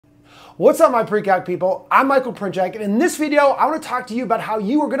What's up, my pre-calc people? I'm Michael Princhak, and in this video, I want to talk to you about how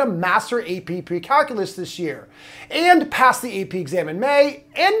you are going to master AP Precalculus this year and pass the AP exam in May,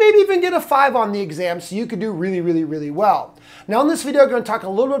 and maybe even get a 5 on the exam so you can do really well. Now in this video, I'm going to talk a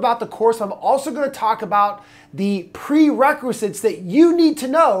little bit about the course. I'm also going to talk about the prerequisites that you need to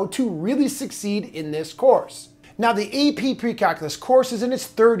know to really succeed in this course. Now, the AP Precalculus course is in its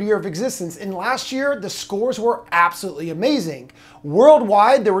 3rd year of existence, and last year the scores were absolutely amazing.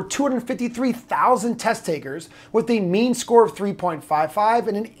 Worldwide, there were 253,000 test takers with a mean score of 3.55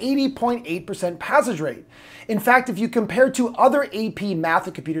 and an 80.8% passage rate. In fact, if you compare to other AP math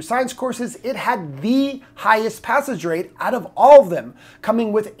and computer science courses, it had the highest passage rate out of all of them,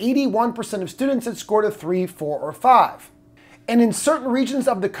 coming with 81% of students that scored a 3, 4, or 5. And in certain regions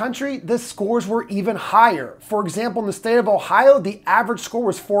of the country, the scores were even higher. For example, in the state of Ohio, the average score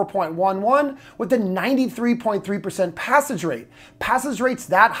was 4.11 with a 93.3% passage rate. Passage rates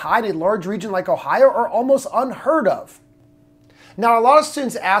that high in a large region like Ohio are almost unheard of. Now, a lot of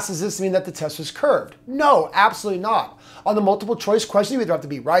students ask, does this mean that the test was curved? No, absolutely not. On the multiple choice question, you either have to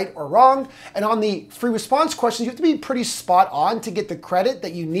be right or wrong. And on the free response questions, you have to be pretty spot on to get the credit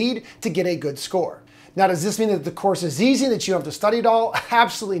that you need to get a good score. Now, does this mean that the course is easy, that you don't have to study it all?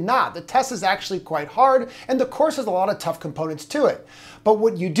 Absolutely not. The test is actually quite hard, and the course has a lot of tough components to it. But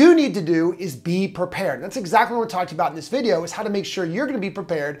what you do need to do is be prepared. That's exactly what we're talking about in this video, is how to make sure you're going to be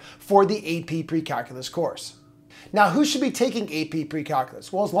prepared for the AP Precalculus course. Now, who should be taking AP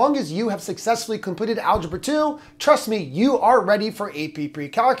Precalculus? Well, as long as you have successfully completed Algebra 2, trust me, you are ready for AP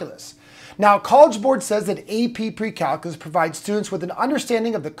Precalculus. Now, College Board says that AP Precalculus provides students with an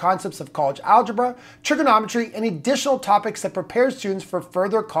understanding of the concepts of college algebra, trigonometry, and additional topics that prepare students for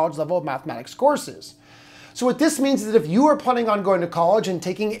further college-level mathematics courses. So what this means is that if you are planning on going to college and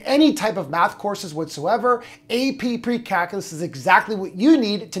taking any type of math courses whatsoever, AP Precalculus is exactly what you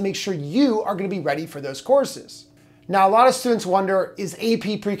need to make sure you are going to be ready for those courses. Now, a lot of students wonder, is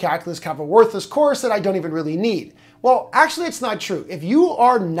AP Precalculus kind of a worthless course that I don't even really need? Well, actually, it's not true. If you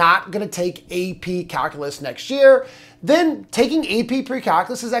are not going to take AP Calculus next year, then taking AP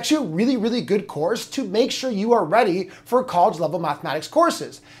Precalculus is actually a really good course to make sure you are ready for college-level mathematics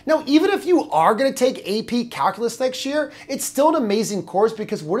courses. Now, even if you are going to take AP Calculus next year, it's still an amazing course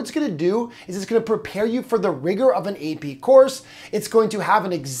because what it's going to do is it's going to prepare you for the rigor of an AP course. It's going to have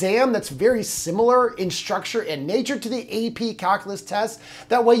an exam that's very similar in structure and nature to the AP Calculus test.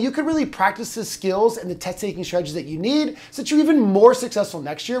 That way, you can really practice the skills and the test-taking strategies that you need so that you're even more successful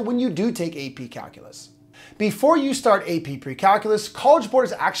next year when you do take AP Calculus. Before you start AP Precalculus, College Board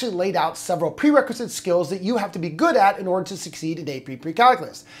has actually laid out several prerequisite skills that you have to be good at in order to succeed in AP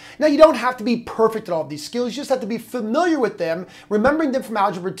Precalculus. Now, you don't have to be perfect at all of these skills, you just have to be familiar with them, remembering them from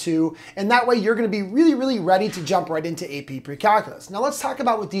Algebra 2, and that way you're going to be really ready to jump right into AP Precalculus. Now, let's talk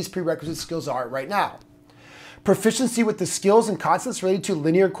about what these prerequisite skills are right now. Proficiency with the skills and concepts related to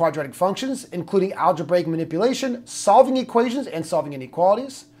linear and quadratic functions, including algebraic manipulation, solving equations, and solving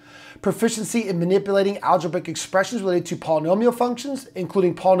inequalities. Proficiency in manipulating algebraic expressions related to polynomial functions,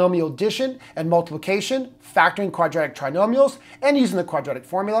 including polynomial addition and multiplication, factoring quadratic trinomials, and using the quadratic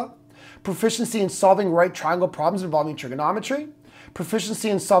formula. Proficiency in solving right triangle problems involving trigonometry.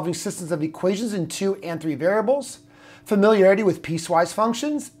 Proficiency in solving systems of equations in 2 and 3 variables. Familiarity with piecewise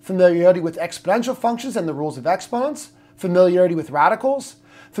functions. Familiarity with exponential functions and the rules of exponents. Familiarity with radicals.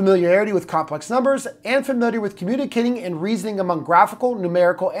 Familiarity with complex numbers, and familiarity with communicating and reasoning among graphical,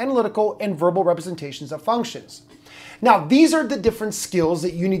 numerical, analytical, and verbal representations of functions. Now, these are the different skills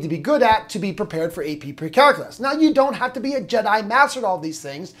that you need to be good at to be prepared for AP Precalculus. Now, you don't have to be a Jedi master at all these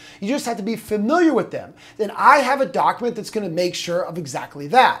things. You just have to be familiar with them. Then I have a document that's going to make sure of exactly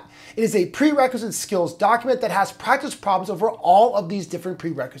that. It is a prerequisite skills document that has practice problems over all of these different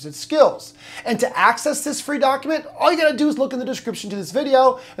prerequisite skills. And to access this free document, all you got to do is look in the description to this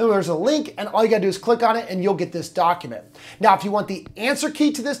video, and there's a link, and all you got to do is click on it, and you'll get this document. Now, if you want the answer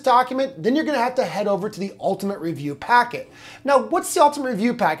key to this document, then you're going to have to head over to the Ultimate Review Packet. Now, what's the Ultimate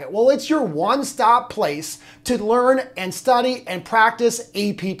Review Packet? Well, it's your one-stop place to learn and study and practice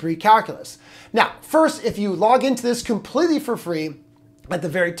AP Precalculus. Now, first, if you log into this completely for free, at the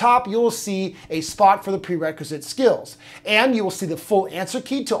very top, you will see a spot for the prerequisite skills, and you will see the full answer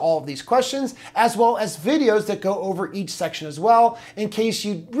key to all of these questions, as well as videos that go over each section as well, in case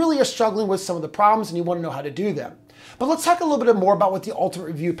you really are struggling with some of the problems and you want to know how to do them. But let's talk a little bit more about what the Ultimate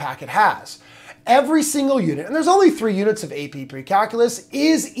Review Packet has. Every single unit, and there's only 3 units of AP Precalculus,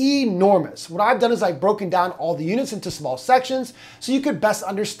 is enormous. What I've done is I've broken down all the units into small sections so you could best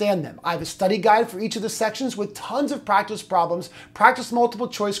understand them. I have a study guide for each of the sections with tons of practice problems, practice multiple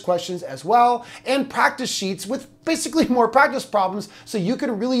choice questions as well, and practice sheets with basically more practice problems so you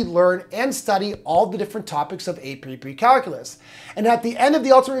can really learn and study all the different topics of AP Precalculus. And at the end of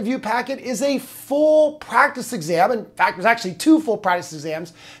the Ultimate Review packet is a full practice exam. In fact, there's actually 2 full practice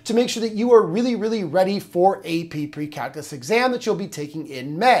exams to make sure that you are really, really ready for AP Precalculus exam that you'll be taking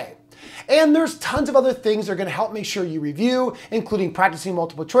in May. And there's tons of other things that are going to help make sure you review, including practicing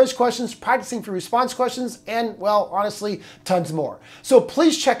multiple choice questions, practicing free response questions, and, well, honestly, tons more. So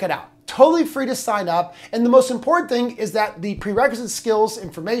please check it out. Totally free to sign up. And the most important thing is that the prerequisite skills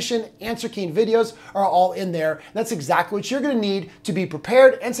information, answer key, and videos are all in there. And that's exactly what you're going to need to be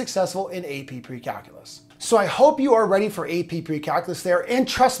prepared and successful in AP Precalculus. So I hope you are ready for AP Precalculus there, and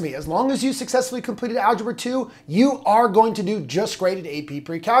trust me, as long as you successfully completed Algebra 2, you are going to do just great at AP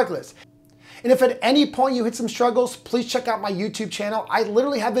Precalculus. And if at any point you hit some struggles, please check out my YouTube channel. I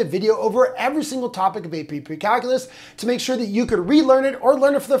literally have a video over every single topic of AP Precalculus to make sure that you could relearn it or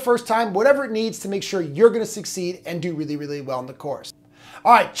learn it for the first time, whatever it needs to make sure you're going to succeed and do really, really well in the course.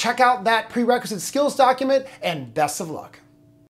 All right, check out that prerequisite skills document, and best of luck.